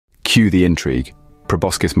Cue the intrigue.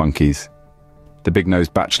 Proboscis monkeys. The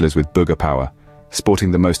big-nosed bachelors with Booger Power, sporting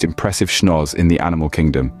the most impressive schnoz in the animal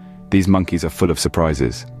kingdom. These monkeys are full of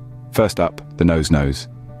surprises. First up, the nose.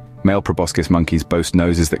 Male proboscis monkeys boast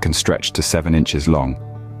noses that can stretch to 7 inches long.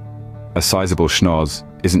 A sizable schnoz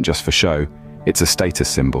isn't just for show, it's a status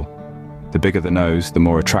symbol. The bigger the nose, the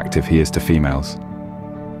more attractive he is to females.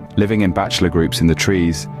 Living in bachelor groups in the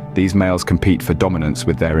trees, these males compete for dominance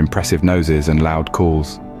with their impressive noses and loud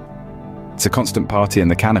calls. It's a constant party in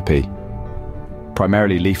the canopy.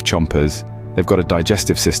 Primarily leaf chompers, they've got a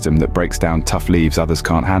digestive system that breaks down tough leaves others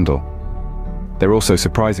can't handle. They're also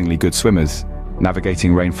surprisingly good swimmers,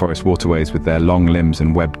 navigating rainforest waterways with their long limbs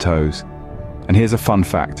and webbed toes. And here's a fun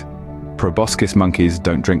fact. Proboscis monkeys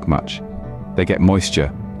don't drink much. They get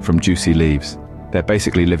moisture from juicy leaves. They're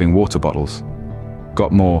basically living water bottles.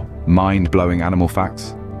 Got more mind-blowing animal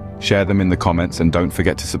facts? Share them in the comments and don't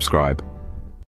forget to subscribe.